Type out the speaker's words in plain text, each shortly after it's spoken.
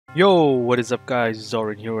Yo, what is up guys,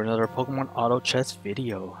 Zoran here with another Pokemon Auto Chess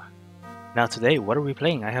video. Now today, what are we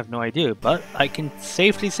playing? I have no idea, but I can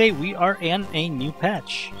safely say we are in a new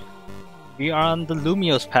patch. We are on the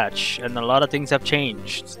Lumiose patch, and a lot of things have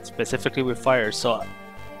changed, specifically with fire. So,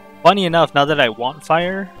 funny enough, now that I want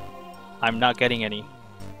fire, I'm not getting any.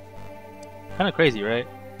 Kind of crazy, right?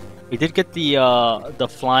 We did get the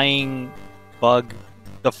flying bug,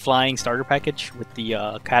 the flying starter package with the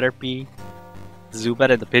Caterpie, Zubat,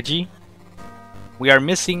 and the Pidgey. We are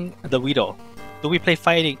missing the Weedle. Do we play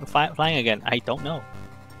flying again? I don't know.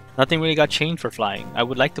 Nothing really got changed for flying. I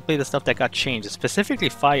would like to play the stuff that got changed, specifically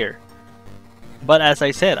fire. But as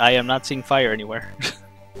I said, I am not seeing fire anywhere.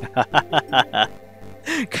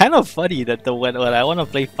 Kind of funny that when I want to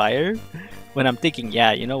play fire, when I'm thinking,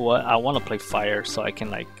 yeah, you know what, I want to play fire so I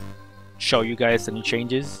can like show you guys the new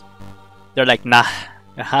changes. They're like, nah,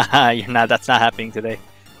 you're not. That's not happening today.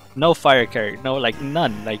 No fire character, no, like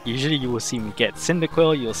none. Like usually you will see me get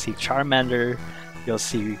Cyndaquil, you'll see Charmander, you'll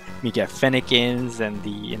see me get Fennekin's and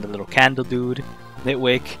the little candle dude,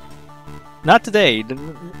 Nitwick. Not today.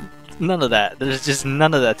 None of that. There's just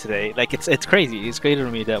none of that today. Like it's crazy. It's crazy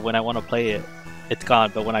to me that when I want to play it, it's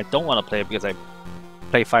gone. But when I don't want to play it because I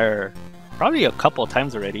play fire probably a couple of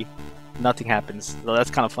times already, nothing happens. So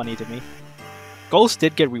that's kind of funny to me. Ghost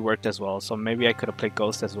did get reworked as well, so maybe I could have played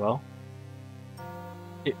Ghost as well.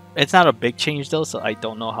 It's not a big change though, so I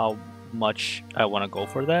don't know how much I want to go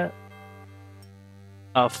for that.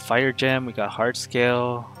 Fire Gem, we got Heart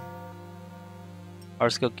Scale.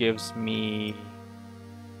 Heart Scale gives me...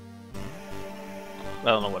 I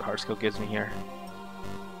don't know what Heart Scale gives me here.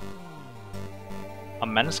 A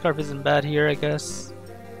Mana Scarf isn't bad here, I guess.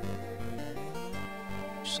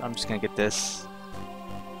 I'm just gonna get this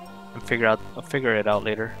and I'll figure it out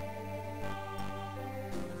later.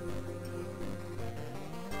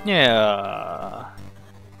 Yeah.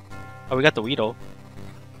 Oh, we got the Weedle.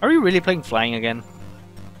 Are we really playing flying again?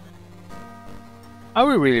 Are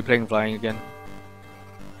we really playing flying again?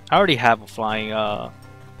 I already have a flying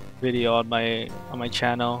video on my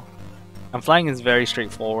channel. And flying is very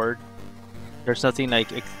straightforward. There's nothing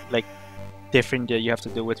like different that you have to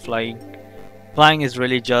do with flying. Flying is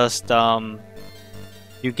really just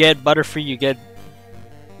you get Butterfree, you get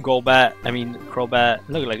Crobat.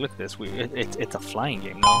 Look at this. It's a flying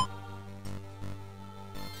game, no?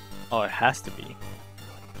 Oh, it has to be.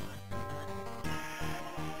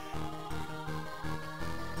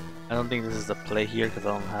 I don't think this is the play here because I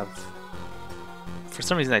don't have. For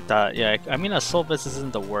some reason, I thought, yeah. I mean, Assault Vest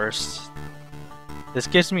isn't the worst. This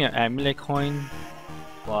gives me an Amulet coin,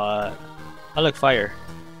 but I like fire.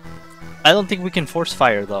 I don't think we can force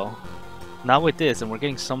fire though. Not with this, and we're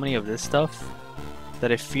getting so many of this stuff that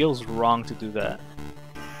it feels wrong to do that.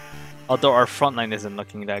 Although our front line isn't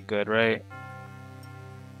looking that good, right?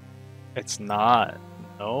 It's not.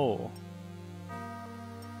 No.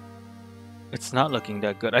 It's not looking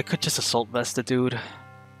that good. I could just Assault Vest the dude.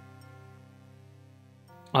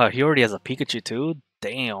 Oh, he already has a Pikachu too?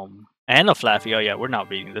 Damn. And a Flaffy. Oh yeah, we're not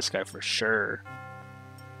beating this guy for sure.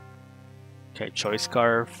 Okay, Choice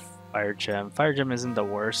Scarf, Fire Gem. Fire Gem isn't the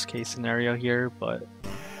worst case scenario here, but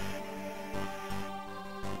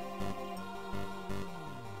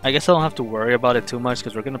I guess I don't have to worry about it too much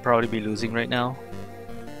because we're gonna probably be losing right now.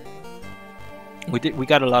 We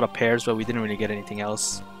got a lot of pairs, but we didn't really get anything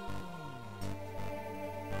else.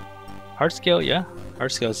 Heart Scale, yeah.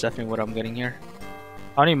 Heart Scale is definitely what I'm getting here.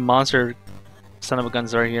 How many monster son of a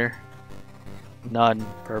guns are here? None.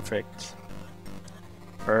 Perfect.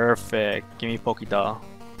 Perfect. Give me Pokédoll.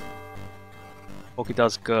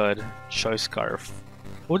 Pokédoll's good. Choice Scarf.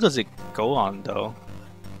 Who does it go on though?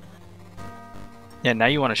 Yeah, now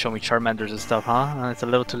you want to show me Charmanders and stuff, huh? It's a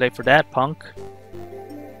little too late for that, punk.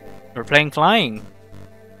 We're playing flying.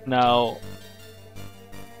 Now,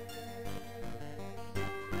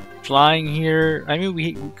 flying here. I mean,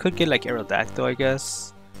 we could get like Aerodactyl, I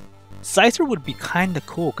guess. Scyther would be kind of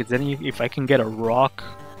cool, because then if I can get a rock,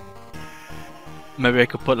 maybe I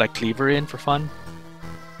could put like Cleaver in for fun.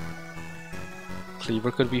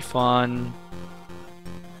 Cleaver could be fun.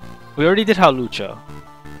 We already did Hawlucha.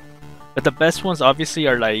 But the best ones obviously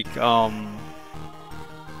are like,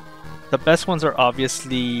 the best ones are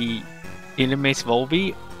obviously Illumise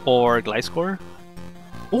Volby or Gliscor.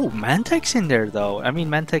 Oh, Mantic's in there though. I mean,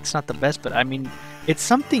 Mantic's not the best, but I mean, it's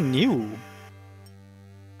something new.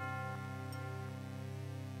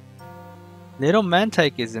 Little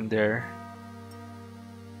Mantike is in there.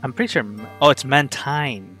 I'm pretty sure. Oh, it's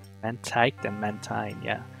Mantine. Mantike and Mantine,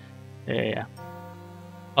 yeah. Yeah.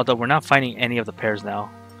 Although we're not finding any of the pairs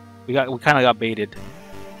now. We kind of got baited.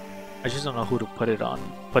 I just don't know who to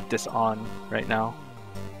put this on right now.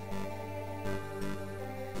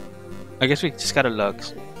 I guess we just gotta look.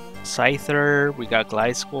 Scyther, we got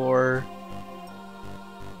Gliscor.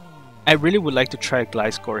 I really would like to try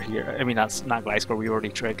Gliscor here. I mean, not Gliscor, we already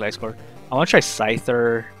tried Gliscor. I want to try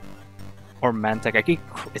Scyther or Mantine. I think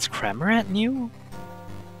it's Cramorant new?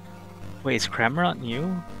 Wait, is Cramorant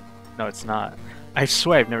new? No, it's not. I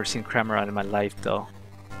swear I've never seen Cramorant in my life, though.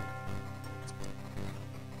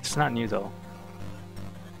 It's not new, though.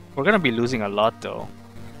 We're gonna be losing a lot, though.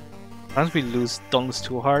 Once we don't lose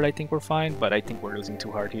too hard, I think we're fine, but I think we're losing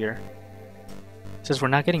too hard here. It's just we're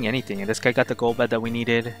not getting anything, and this guy got the gold bed that we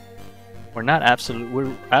needed. We're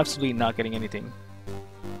absolutely not getting anything.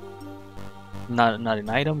 Not in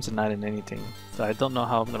items and not in anything. So I don't know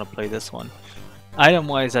how I'm gonna play this one. Item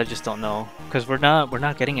wise, I just don't know, because we're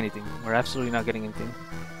not getting anything. We're absolutely not getting anything.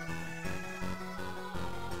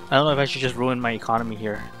 I don't know if I should just ruin my economy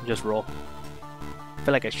here and just roll. I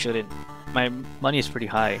feel like I shouldn't. My money is pretty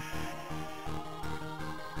high.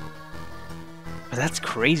 But that's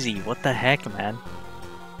crazy. What the heck, man?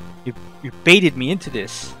 You baited me into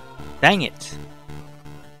this. Dang it.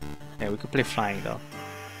 Yeah, we can play flying though.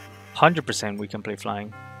 100% we can play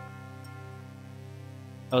flying.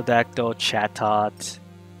 Odactyl, Chatot.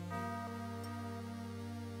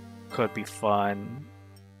 Could be fun.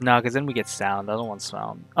 No, because then we get sound. I don't want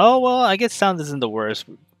sound. Oh, well, I guess sound isn't the worst.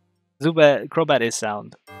 Crobat is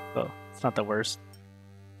sound. So it's not the worst.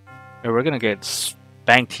 Yeah, we're gonna get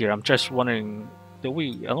spanked here. I'm just wondering, I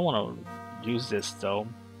don't want to use this though.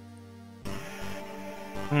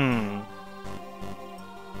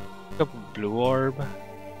 Blue Orb.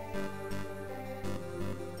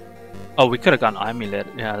 Oh, we could have gone Amulet.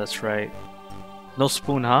 Yeah, that's right. No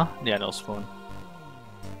spoon, huh? Yeah, no spoon.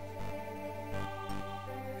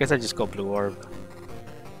 Guess I just go Blue Orb.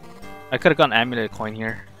 I could have gone Amulet coin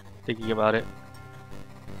here, thinking about it.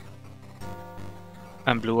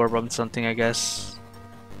 And Blue Orb on something, I guess.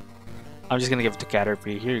 I'm just gonna give it to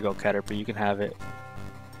Caterpie. Here you go, Caterpie. You can have it.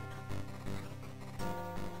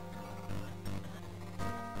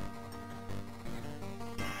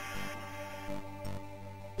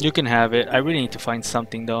 You can have it. I really need to find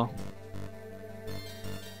something though.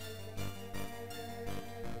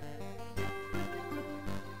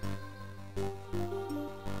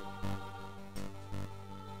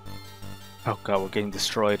 Oh god, we're getting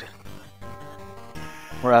destroyed.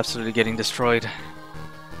 We're absolutely getting destroyed.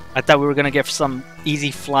 I thought we were gonna get some easy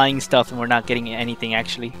flying stuff and we're not getting anything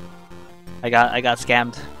actually. I got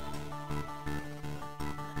scammed.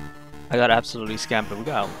 I got absolutely scammed, but we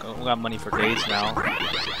got money for days now.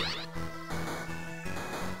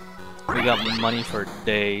 We got money for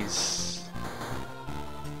days.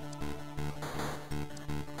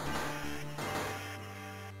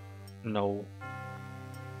 No.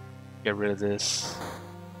 Get rid of this.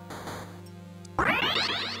 I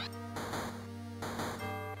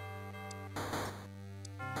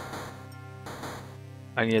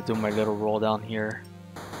need to do my little roll down here.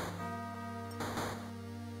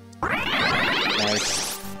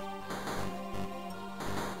 Nice.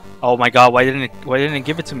 Oh my god, why didn't it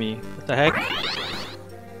give it to me? What the heck?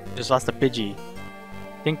 Just lost a Pidgey.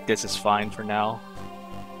 I think this is fine for now.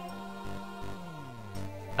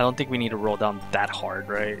 I don't think we need to roll down that hard,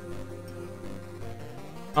 right?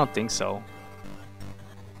 I don't think so.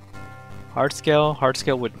 Hard scale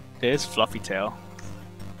with this Fluffy Tail.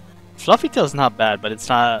 Fluffy Tail's not bad, but it's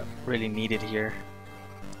not really needed here.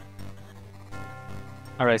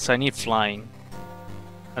 Alright, so I need flying.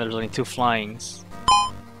 And there's only 2 flyings.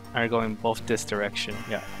 Are going both this direction.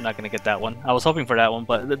 Yeah, I'm not gonna get that one. I was hoping for that one,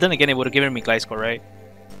 but then again, it would have given me Gliscor, right?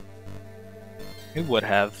 It would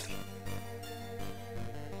have.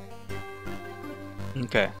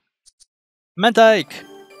 Okay. Mantike!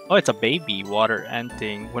 Oh, it's a baby water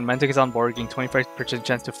ending. When Mantike is on board, gain 25%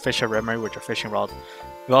 chance to fish a Remoraid with your fishing rod.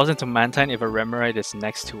 Evolves into Mantine if a Remoraid is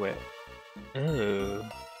next to it. Ew.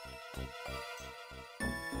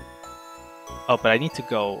 Oh, but I need to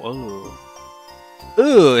go. Oh.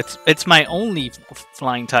 Ooh, it's my only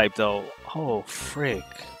flying type though. Oh, frick.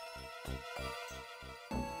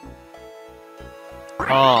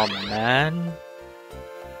 Oh, man.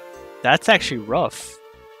 That's actually rough.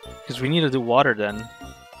 Because we need to do water then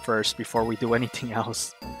first before we do anything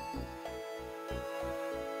else.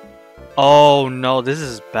 Oh no, this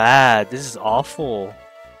is bad. This is awful.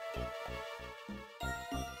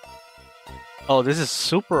 Oh, this is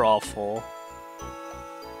super awful.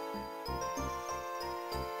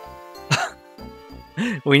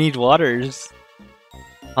 We need waters.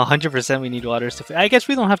 100% we need waters to... I guess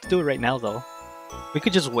we don't have to do it right now though. We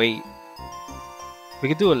could just wait. We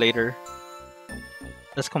could do it later.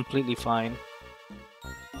 That's completely fine.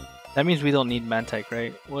 That means we don't need Mantike,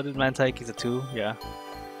 right? What is Mantike? Is a 2? Yeah.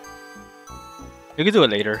 We can do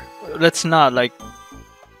it later. Let's not like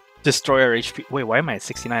destroy our HP. Wait, why am I at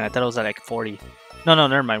 69? I thought it was at like 40. No,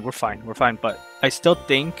 never mind. We're fine. We're fine. But I still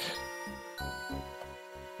think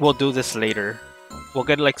we'll do this later. We'll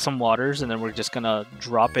get like some waters, and then we're just gonna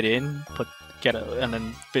drop it in, and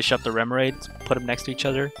then fish up the Remoraid, put them next to each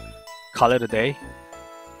other, call it a day.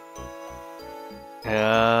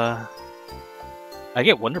 I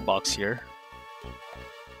get Wonder Box here.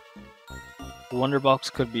 Wonder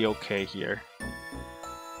Box could be okay here.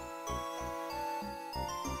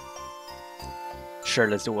 Sure,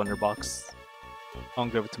 let's do Wonder Box. I'll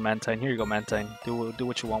give it to Mantine. Here you go, Mantine. Do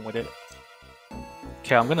what you want with it.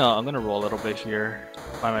 Okay, I'm gonna roll a little bit here.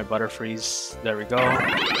 Find my Butterfrees. There we go.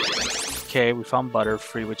 Okay, we found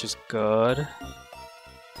Butterfree, which is good.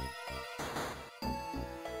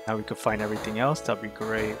 Now we could find everything else. That'd be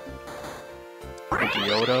great.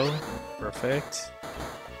 Pidgeotto, perfect.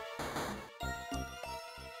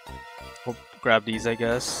 We'll grab these, I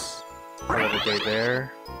guess. Call it a day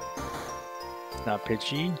there. Not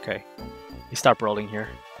Pidgey. Okay, you stop rolling here.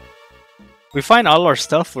 We find all our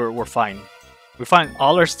stuff. We're fine. We find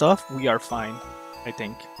all our stuff. We are fine. I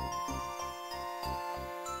think.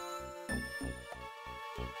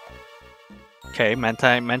 Okay,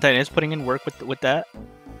 Mantine is putting in work with that.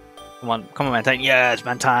 Come on, Mantine. Yes,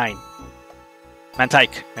 Mantine.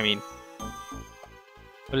 Mantike, I mean.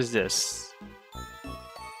 What is this?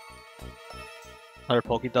 Another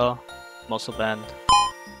Pokédoll. Muscle Band.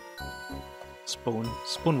 Spoon.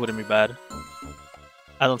 Spoon wouldn't be bad.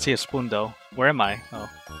 I don't see a spoon though. Where am I? Oh.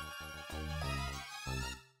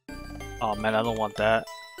 Oh man, I don't want that.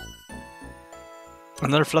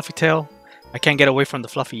 Another Fluffy Tail. I can't get away from the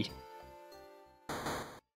Fluffy.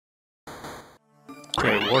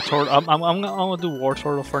 Okay, Wartortle. I'm gonna do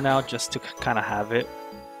Wartortle for now, just to kind of have it.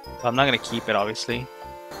 But I'm not gonna keep it, obviously.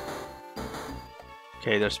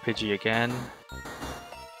 Okay, there's Pidgey again.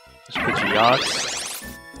 There's Pidgeot.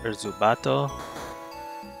 There's Zubato.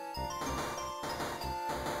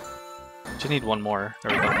 Just need one more.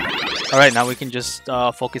 There we go. Alright, now we can just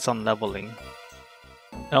focus on leveling.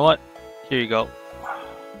 You know what? Here you go.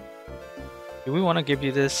 Do we want to give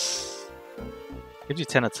you this? Gives you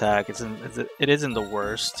 10 attack. It isn't the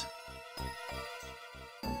worst.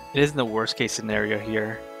 It isn't the worst case scenario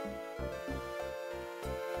here.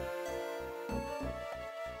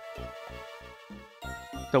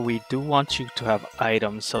 So we do want you to have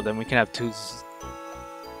items, so then we can have 2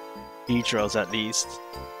 Beedrills at least.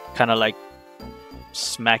 Kind of like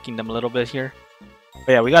smacking them a little bit here.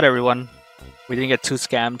 But yeah, we got everyone. We didn't get too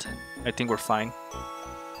scammed. I think we're fine.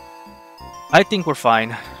 I think we're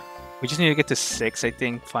fine. We just need to get to 6, I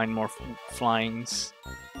think. Find more flyings.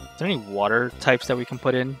 Is there any water types that we can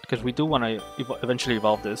put in? Because we do want to eventually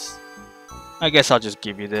evolve this. I guess I'll just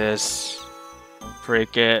give you this.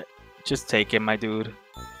 Frick it. Just take it, my dude.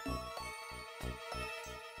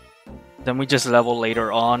 Then we just level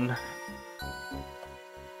later on.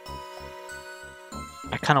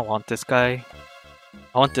 I kind of want this guy.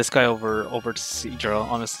 I want this guy over Seadra,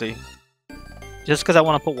 honestly. Just because I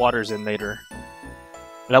want to put waters in later.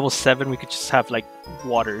 Level 7, we could just have like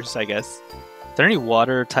waters, I guess. Is there any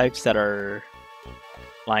water types that are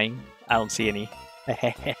flying? I don't see any.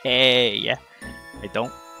 Yeah, I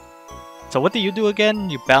don't. So what do you do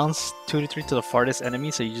again? You bounce 2 to 3 to the farthest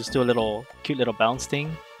enemy, so you just do a little cute little bounce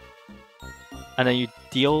thing. And then you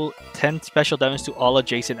deal 10 special damage to all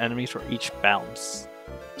adjacent enemies for each bounce.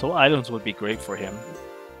 So items would be great for him.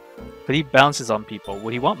 But he bounces on people.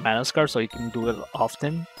 Would he want Mana Scarf so he can do it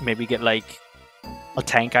often? Maybe get like a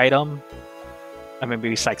tank item? And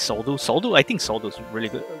maybe it's like Soldu. Soldu? I think Soldu's really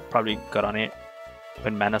good, probably good on it.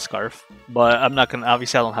 And Mana Scarf. But I'm not gonna,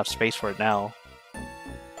 obviously I don't have space for it now.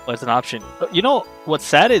 But it's an option. You know, what's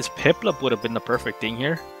sad is Piplup would have been the perfect thing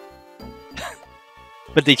here.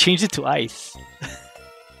 But they changed it to ice.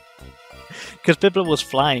 Because Piplup was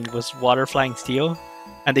flying, was water flying steel.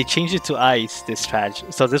 And they changed it to ice this patch.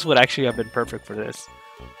 So this would actually have been perfect for this.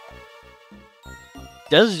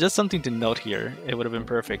 There's just something to note here. It would have been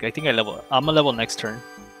perfect. I think I'm a level next turn.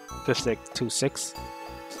 To 6.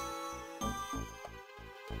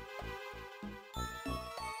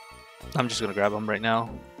 I'm just gonna grab him right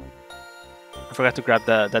now. I forgot to grab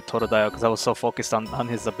that Totodile because I was so focused on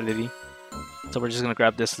his ability. So we're just gonna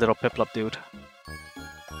grab this little Piplup dude.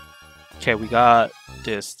 Okay, we got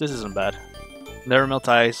this. This isn't bad. Never Melt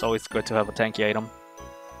Ice, always good to have a tanky item.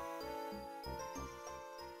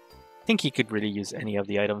 I think he could really use any of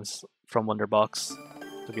the items from Wonder Box,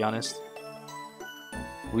 to be honest.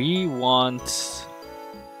 We wanted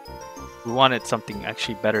something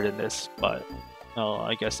actually better than this, but no,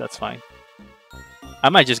 I guess that's fine. I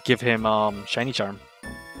might just give him Shiny Charm.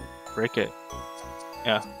 Break it.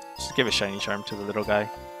 Yeah, just give a shiny charm to the little guy.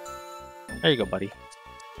 There you go, buddy.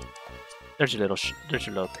 There's your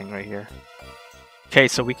little thing right here. Okay,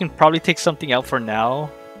 so we can probably take something out for now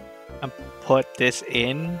and put this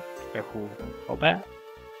in. Who? Obat?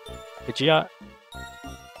 Pidgeot?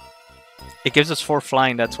 It gives us 4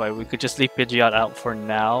 flying, that's why. We could just leave Pidgeot out for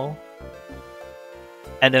now.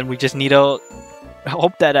 And then we just need to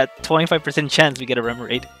hope that at 25% chance we get a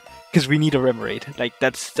Remoraid. Because we need a Remoraid. Like,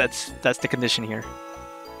 that's the condition here.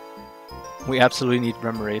 We absolutely need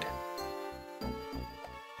Remoraid.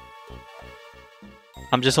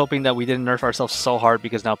 I'm just hoping that we didn't nerf ourselves so hard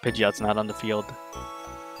because now Pidgeot's not on the field.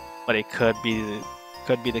 But it could be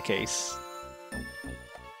the case.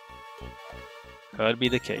 Could be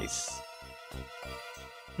the case.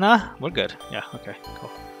 Nah, we're good. Yeah, okay,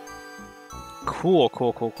 cool.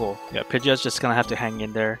 Cool. Yeah, Pidgeot's just gonna have to hang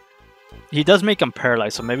in there. He does make him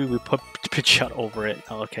paralyzed, so maybe we put Pidgeot over it.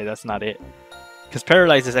 Oh, okay, that's not it. Because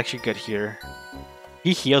paralyzed is actually good here.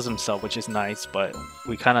 He heals himself, which is nice, but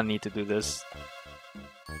we kind of need to do this.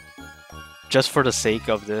 Just for the sake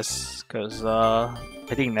of this, because I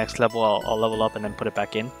think next level I'll level up and then put it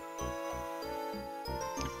back in.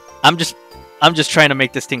 I'm just trying to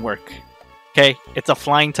make this thing work. Okay, it's a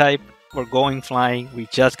flying type. We're going flying. We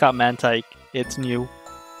just got Mantine. It's new.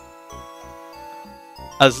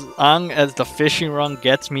 As long as the fishing run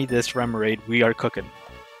gets me this Remoraid, we are cooking.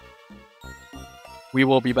 We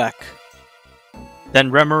will be back.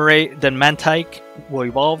 Then Mantine will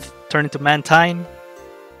evolve, turn into Mantine,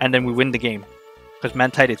 and then we win the game. Because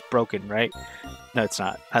Mantine is broken, right? No, it's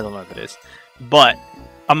not. I don't know if it is. But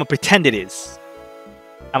I'm gonna pretend it is.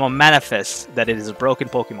 I'm gonna manifest that it is a broken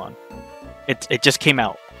Pokemon. It just came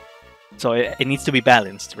out. So it needs to be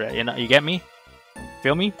balanced, right? You get me?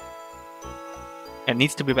 Feel me? It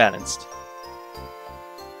needs to be balanced.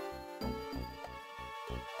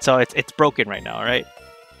 So it's broken right now, right?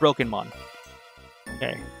 Broken Mon.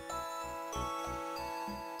 Okay.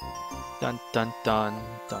 Dun dun dun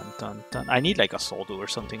dun dun dun. I need like a Soldo or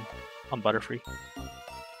something on Butterfree.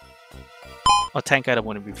 A tank item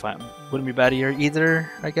wouldn't be fine. Wouldn't be bad here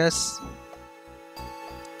either, I guess.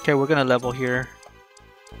 Okay, we're gonna level here.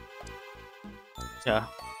 Yeah.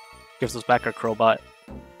 Gives us back our Crowbot.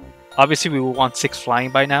 Obviously we will want 6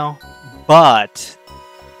 flying by now, but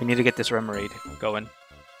we need to get this Remoraid going.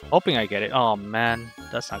 Hoping I get it. Oh man,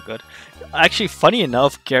 that's not good. Actually, funny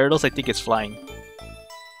enough, Gyarados I think is flying.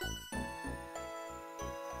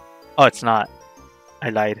 Oh, it's not. I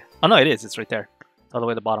lied. Oh no, it is. It's right there. All the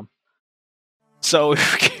way at the bottom. So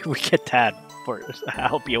if we get that,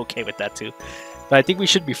 I'll be okay with that too. But I think we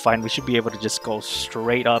should be fine. We should be able to just go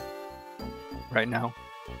straight up right now.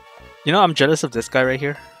 You know, I'm jealous of this guy right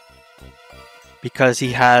here. Because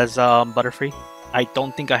he has Butterfree. I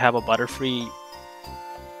don't think I have a Butterfree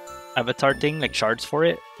avatar thing, like shards for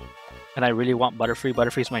it. And I really want Butterfree.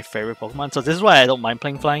 Butterfree is my favorite Pokemon. So this is why I don't mind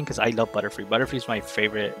playing flying, because I love Butterfree. Butterfree is my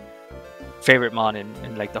favorite mon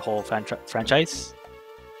in like the whole franchise.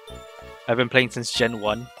 I've been playing since Gen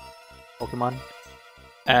 1 Pokemon.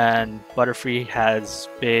 And Butterfree has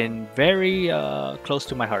been very close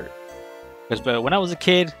to my heart. Because when I was a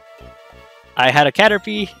kid, I had a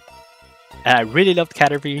Caterpie. And I really loved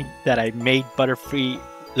Caterpie that I made Butterfree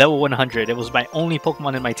level 100. It was my only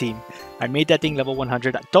Pokemon in my team. I made that thing level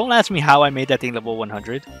 100. Don't ask me how I made that thing level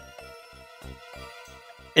 100.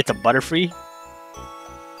 It's a Butterfree.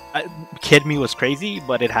 Kid me was crazy,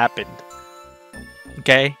 but it happened.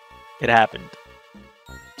 Okay? It happened.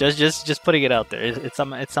 Just putting it out there. It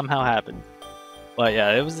somehow happened. But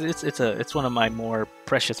yeah, it's one of my more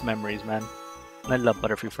precious memories, man. And I love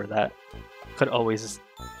Butterfree for that. Could always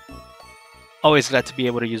glad to be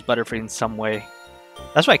able to use Butterfree in some way.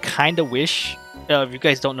 That's why I kind of wish, if you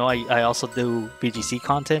guys don't know, I also do BGC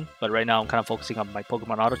content, but right now I'm kind of focusing on my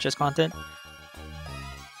Pokemon Auto Chess content.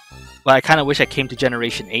 But I kind of wish I came to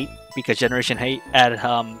Generation 8, because Generation 8 had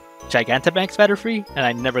Gigantamax Butterfree, and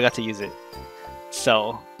I never got to use it.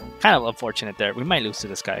 So, kind of unfortunate there. We might lose to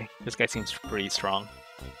this guy. This guy seems pretty strong.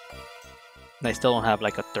 And I still don't have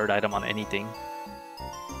like a third item on anything.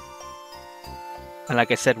 And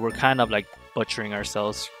like I said, we're kind of like butchering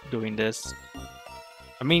ourselves doing this.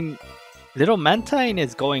 I mean, little Mantine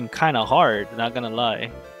is going kind of hard, not gonna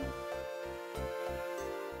lie.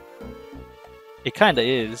 It kind of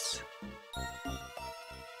is.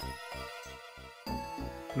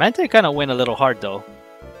 Mantine kind of went a little hard though.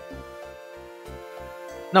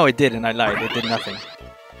 No, it didn't. I lied. It did nothing.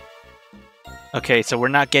 Okay, so we're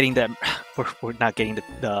not getting that. We're not getting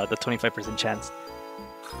the 25% chance.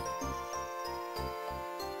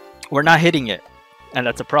 We're not hitting it, and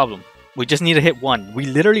that's a problem. We just need to hit one. We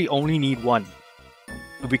literally only need one.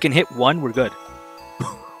 If we can hit one, we're good.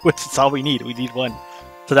 Which is all we need. We need one.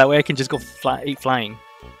 So that way I can just go flying.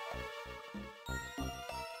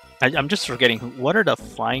 I'm just forgetting, what are the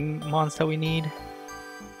flying mons that we need?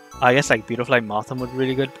 I guess like Beautifly Motham would be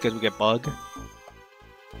really good because we get Bug.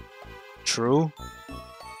 True.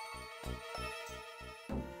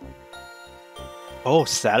 Oh,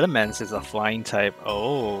 Salamence is a flying type.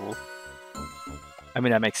 Oh. I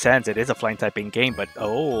mean, that makes sense. It is a flying type in game, but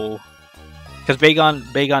oh. Because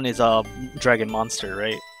Bagon is a dragon monster,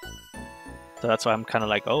 right? So that's why I'm kind of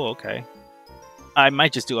like, oh, okay. I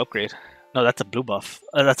might just do upgrade. No, that's a blue buff.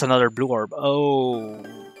 That's another blue orb. Oh.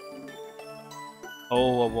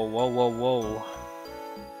 Oh, whoa, whoa, whoa, whoa.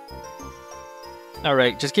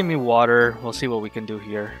 Alright, just give me water. We'll see what we can do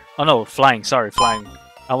here. Oh no, flying. Sorry, flying.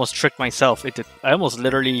 I almost tricked myself. I almost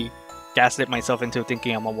literally gaslit myself into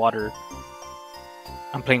thinking I'm a water.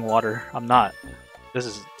 I'm playing water. I'm not. This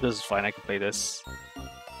is fine. I can play this.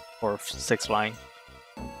 Or 6 flying.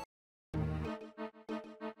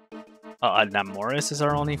 Namoris is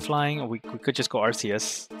our only flying. We could just go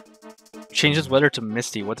Arceus. Changes weather to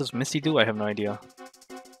Misty. What does Misty do? I have no idea.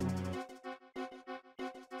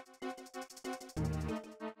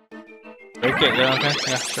 Okay,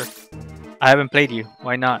 yeah, sure. I haven't played you.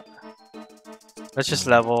 Why not? Let's just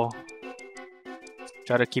level.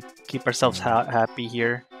 Try to keep ourselves happy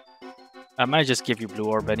here. I might just give you blue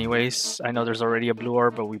orb anyways. I know there's already a blue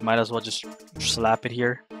orb, but we might as well just slap it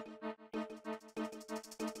here.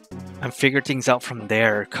 And figure things out from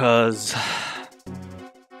there, because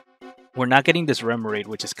we're not getting this Remoraid,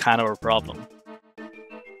 which is kind of a problem.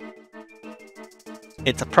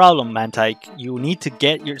 It's a problem, Mantine. You need to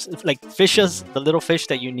get your fishes, the little fish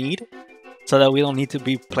that you need, so that we don't need to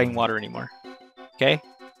be playing water anymore. Okay?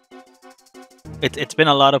 It's been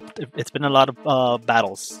a lot of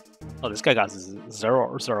battles. Oh, this guy got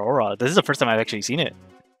Zeraora. This is the first time I've actually seen it.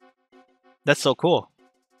 That's so cool.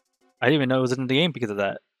 I didn't even know it was in the game because of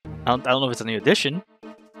that. I don't know if it's a new edition,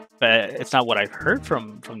 but it's not what I've heard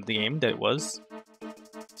from the game that it was.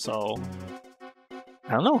 So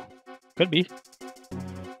I don't know. Could be.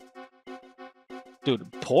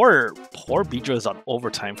 Dude, poor Beedrill is on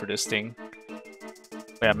overtime for this thing.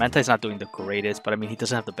 But yeah, Mantine's not doing the greatest, but I mean he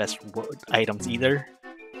doesn't have the best items either.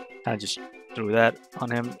 Kind of just threw that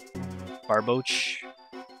on him. Barboach.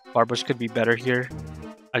 Barboach could be better here.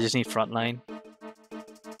 I just need frontline.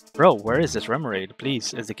 Bro, where is this Remoraid?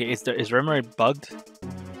 Please, is Remoraid bugged?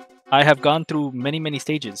 I have gone through many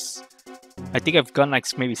stages. I think I've gone like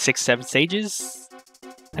maybe 6-7 stages,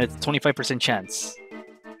 and it's 25% chance.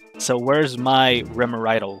 So where's my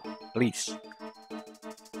Remoraidal? Please.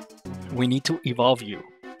 We need to evolve you.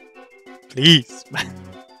 Please.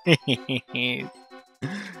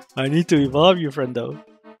 I need to evolve you, friendo.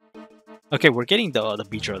 Okay, we're getting the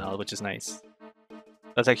Beedrill now, which is nice.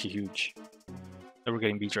 That's actually huge. That we're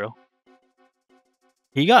getting Beedrill.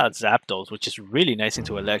 He got Zapdos, which is really nice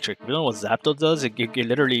into electric. You know what Zapdos does? It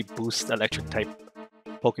literally boosts electric type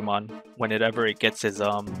Pokemon whenever it gets its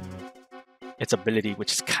ability,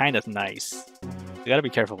 which is kind of nice. You gotta be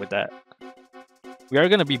careful with that. We are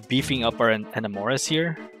gonna be beefing up our Namoris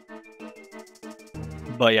here.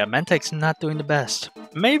 But yeah, Mantine's not doing the best.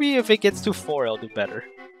 Maybe if it gets to 4, it'll do better.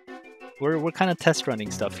 We're kind of test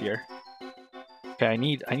running stuff here. Okay, I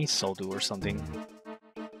need Soldu or something.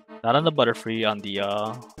 Not on the Butterfree, on the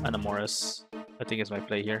Namoris. I think is my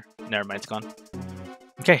play here. Never mind, it's gone.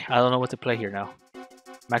 Okay, I don't know what to play here now.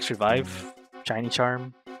 Max Revive, Shiny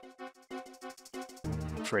Charm.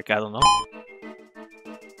 Frick, I don't know.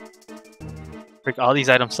 Frick, all these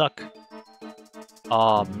items suck.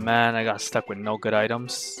 Oh man, I got stuck with no good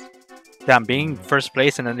items. Damn, being first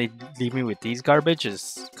place and then they leave me with these garbage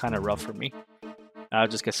is kind of rough for me. I'll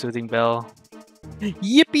just get Soothing Bell.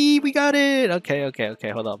 Yippee! We got it! Okay.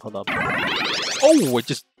 Hold up. Oh, it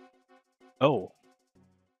just... Oh.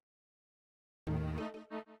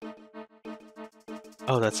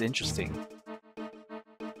 Oh, that's interesting.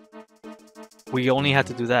 We only had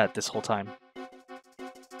to do that this whole time.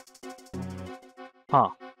 Huh.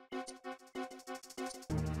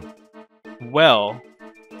 Well...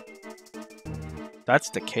 That's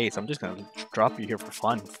the case. I'm just gonna drop you here for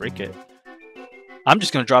fun. Freak it. I'm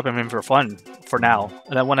just gonna drop him in for fun for now.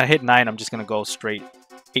 And then when I hit 9, I'm just gonna go straight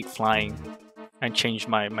 8 flying and change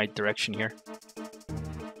my direction here.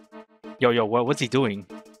 Yo, what's he doing?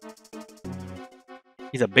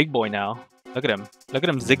 He's a big boy now. Look at him. Look at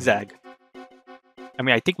him zigzag. I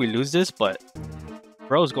mean, I think we lose this, but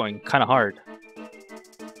bro's going kind of hard.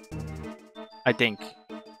 I think.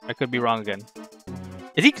 I could be wrong again.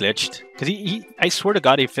 Is he glitched? Because I swear to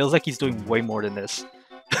God, it feels like he's doing way more than this.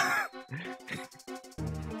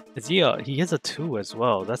 Is he is a 2 as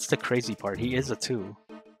well. That's the crazy part. He is a 2.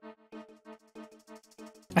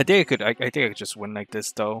 I think I could. I think I could just win like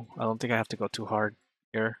this though. I don't think I have to go too hard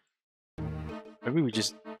here. Maybe we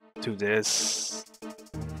just do this.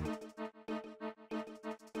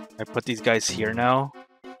 I put these guys here now.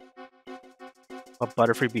 Put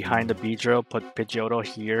Butterfree behind the Beedrill. Put Pidgeotto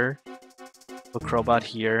here. Put Crowbot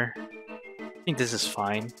here. I think this is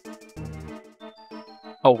fine.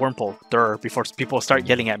 Oh, Wurmple. Durr, before people start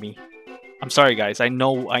yelling at me. I'm sorry, guys. I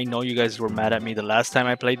know you guys were mad at me the last time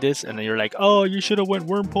I played this, and then you're like, oh, you should have went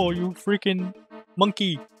Wurmple, you freaking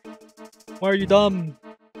monkey. Why are you dumb?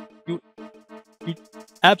 You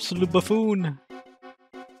absolute buffoon.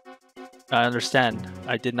 I understand.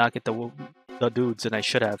 I did not get the dudes, and I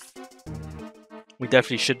should have. We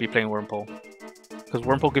definitely should be playing Wurmple. Because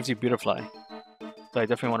Wurmple gives you Beautifly. So I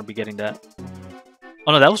definitely want to be getting that.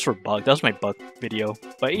 Oh no, that was for bug. That was my bug video.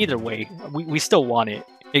 But either way, we still want it.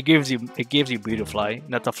 It gives you Beautifly,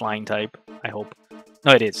 not the flying type, I hope.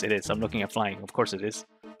 No, it is, it is. I'm looking at flying. Of course it is.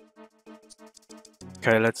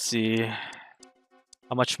 Okay, let's see.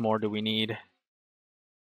 How much more do we need?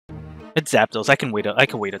 It's Zapdos. I can wait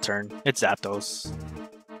a turn. It's Zapdos.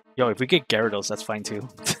 Yo, if we get Gyarados, that's fine too.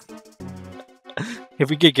 If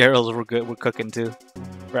we get Gyarados, we're good. We're cooking too.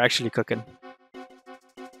 We're actually cooking.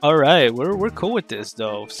 Alright, we're cool with this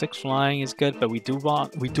though. 6 flying is good, but we do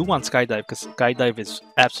want Skydive because Skydive is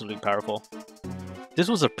absolutely powerful. This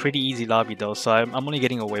was a pretty easy lobby though, so I'm only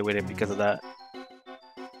getting away with it because of that.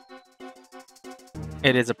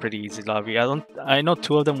 It is a pretty easy lobby. I know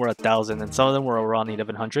 2 of them were 1,000 and some of them were around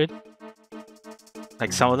 1,100.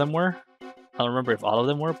 Like some of them were. I don't remember if all of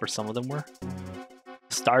them were, but some of them were.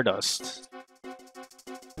 Stardust.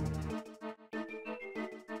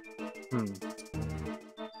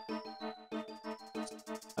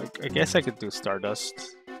 I guess I could do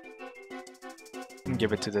Stardust. And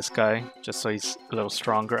give it to this guy, just so he's a little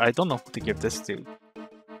stronger. I don't know who to give this to.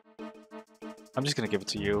 I'm just gonna give it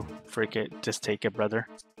to you. Freak it. Just take it, brother.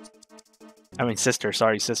 I mean, sister.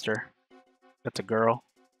 Sorry, sister. That's a girl.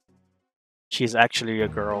 She's actually a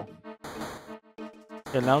girl.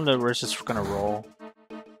 Yeah, now that we're just gonna roll.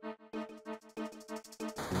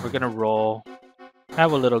 We're gonna roll.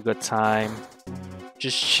 Have a little good time.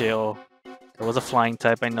 Just chill. There was a flying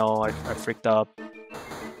type, I know. I freaked up.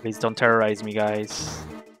 Please don't terrorize me, guys.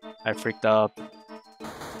 I freaked up.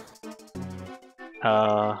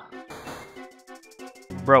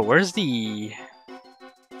 Bro, where's the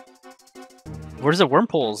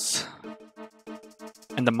Wurmples?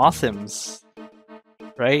 And the Mothims,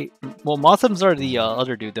 right? Well, Mothims are the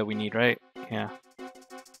other dude that we need, right? Yeah.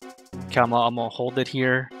 Okay, I'm gonna hold it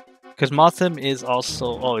here. Because Mothim is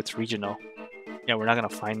also... Oh, it's regional. Yeah, we're not gonna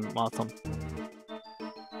find Mothim.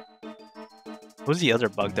 Who's the other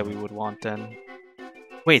bug that we would want then?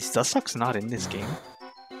 Wait, Dustock's not in this game?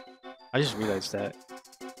 I just realized that.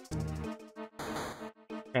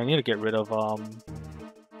 I need to get rid of Oh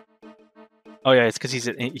yeah, it's because he's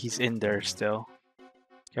in there still.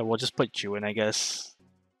 Okay, we'll just put you in, I guess.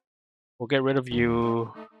 We'll get rid of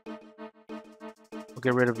you. We'll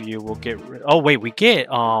get rid of you. We'll get rid. Oh wait, we get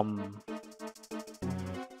Wait,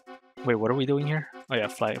 what are we doing here? Oh yeah,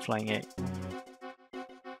 flying 8.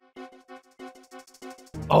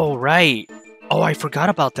 Oh right. Oh, I forgot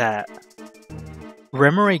about that.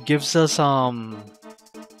 Remoraid gives us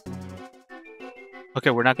Okay,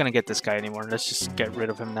 we're not gonna get this guy anymore. Let's just get rid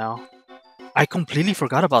of him now. I completely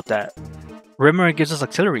forgot about that. Remoraid gives us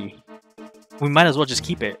auxiliary. We might as well just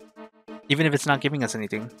keep it, even if it's not giving us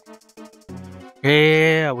anything.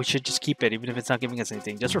 Yeah, we should just keep it, even if it's not giving us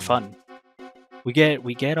anything, just for fun. We get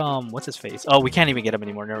what's his face? Oh, we can't even get him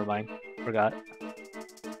anymore. Never mind. Forgot.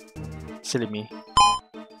 Silly me.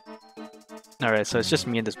 All right, so it's just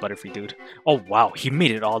me and this Butterfree dude. Oh wow, he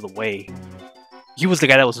made it all the way. He was the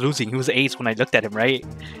guy that was losing. He was ace when I looked at him, right?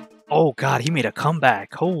 Oh god, he made a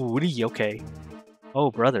comeback. Holy, okay.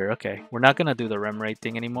 Oh brother, okay. We're not gonna do the Remoraid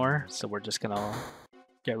thing anymore, so we're just gonna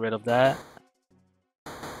get rid of that.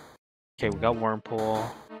 Okay, we got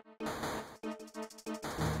Wurmple.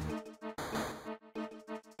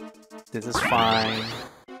 This is fine.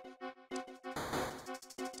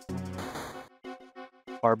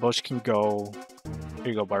 Barbosh can go. Here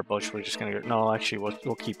you go, Barbosh. We're just gonna go. No, actually,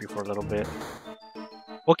 we'll keep you for a little bit.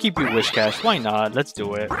 We'll keep you Wish Cash. Why not? Let's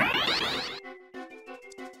do it.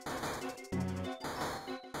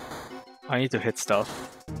 I need to hit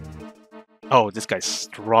stuff. Oh, this guy's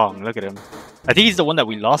strong. Look at him. I think he's the one that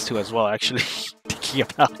we lost to as well, actually. Thinking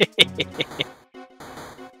about it.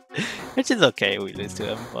 Which is okay, we lose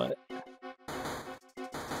to him, but...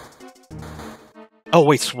 Oh,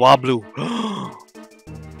 wait, Swablu.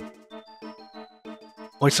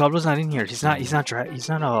 Wait, Swablu's not in here. He's not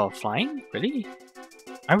flying? Really?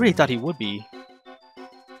 I really thought he would be.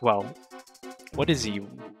 Wow, what is he?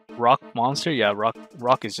 Rock monster? Yeah,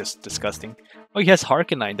 rock is just disgusting. Oh, he has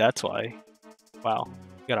Harkonine, that's why. Wow,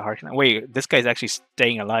 he got a Harkonine. Wait, this guy's actually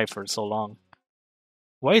staying alive for so long.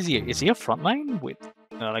 Why is he? Is he a frontline? Wait,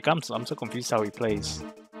 like I'm so confused how he plays.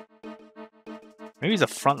 Maybe he's a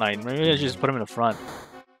frontline. Maybe I should just put him in the front.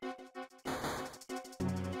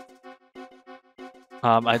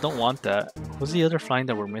 I don't want that. What's the other flying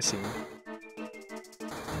that we're missing?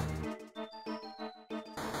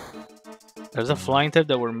 There's a flying type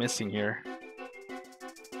that we're missing here.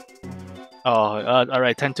 Oh,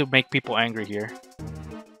 alright, tend to make people angry here.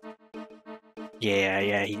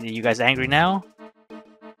 Yeah, you guys angry now?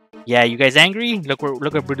 Yeah, you guys angry? Look where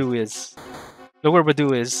Badoo is. Look where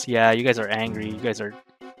Badoo is. Yeah, you guys are angry. You guys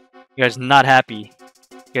not happy.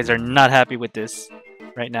 You guys are not happy with this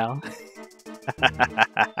right now.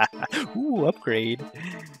 Ooh, upgrade.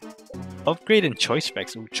 Upgrade and choice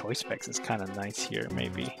specs. Ooh, choice specs is kind of nice here,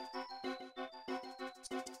 maybe.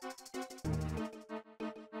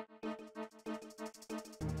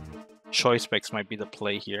 Choice specs might be the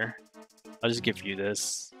play here. I'll just give you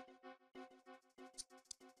this.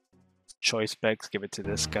 Choice specs, give it to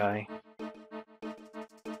this guy.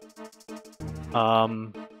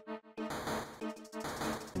 Oh,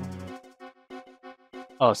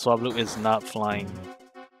 Swablu is not flying.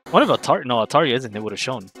 What if Atari? No, Atari isn't. It would have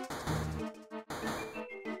shown.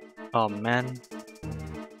 Oh man.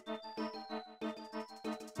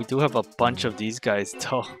 We do have a bunch of these guys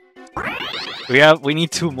though. We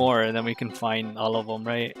need 2 more and then we can find all of them,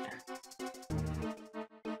 right?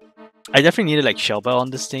 I definitely needed like Shell Bell on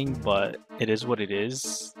this thing, but it is what it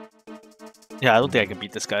is. Yeah, I don't think I can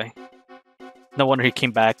beat this guy. No wonder he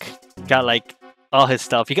came back. Got like all his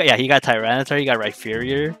stuff. He got Tyranitar, he got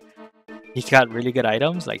Rhyperior. He got really good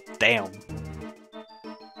items. Like damn.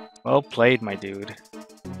 Well played, my dude.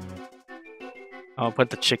 I'll put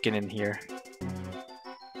the chicken in here.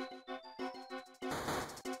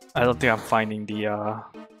 I don't think I'm finding the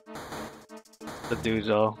dude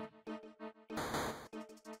though.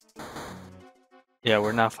 Yeah,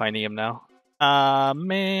 we're not finding him now.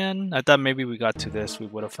 Man. I thought maybe we got to this, we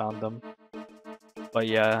would have found them. But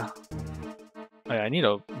yeah. Oh, yeah, I need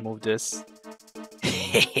to move this.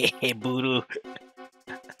 Hey, Voodoo.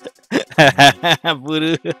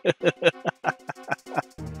 Voodoo.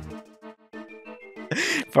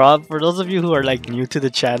 For those of you who are like new to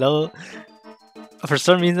the channel, for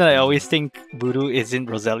some reason I always think Voodoo is in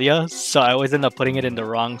Roselia, so I always end up putting it in the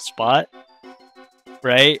wrong spot.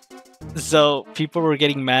 Right? So people were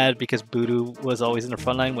getting mad because Voodoo was always in the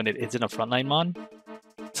front line when it isn't a frontline mon.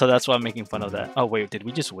 So that's why I'm making fun of that. Oh wait, did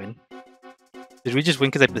we just win? Did we just win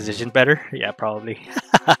because I positioned better? Yeah, probably.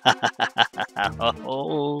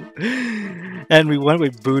 Oh. And we went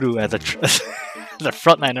with Voodoo as a the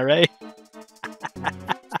frontliner, right?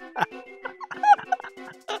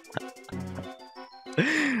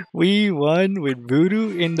 We won with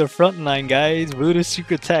Voodoo in the front line, guys. Voodoo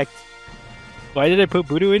secret tech. Why did I put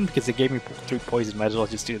Voodoo in? Because it gave me 3 poison. Might as well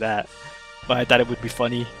just do that. But I thought it would be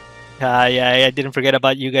funny. Yeah, I didn't forget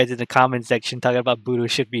about you guys in the comment section talking about Voodoo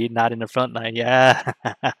should be not in the front line. Yeah.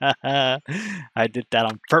 I did that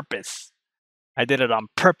on purpose. I did it on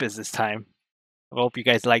purpose this time. I hope you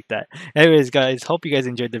guys like that. Anyways, guys, hope you guys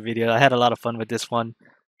enjoyed the video. I had a lot of fun with this one.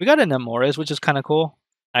 We got an Amores, which is kind of cool.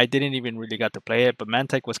 I didn't even really got to play it, but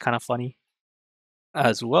Mantine was kind of funny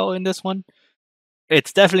as well in this one.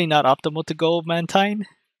 It's definitely not optimal to go Mantine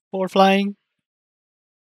for flying,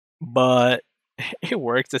 but it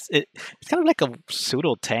works. It's kind of like a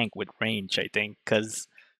pseudo tank with range, I think, because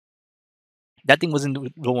that thing wasn't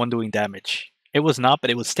the one doing damage. It was not, but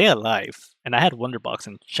it would stay alive. And I had Wonder Box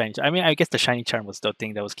and Shiny. I mean, I guess the Shiny Charm was the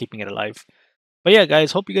thing that was keeping it alive. But yeah,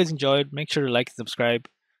 guys, hope you guys enjoyed. Make sure to like and subscribe.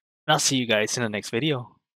 And I'll see you guys in the next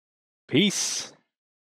video. Peace.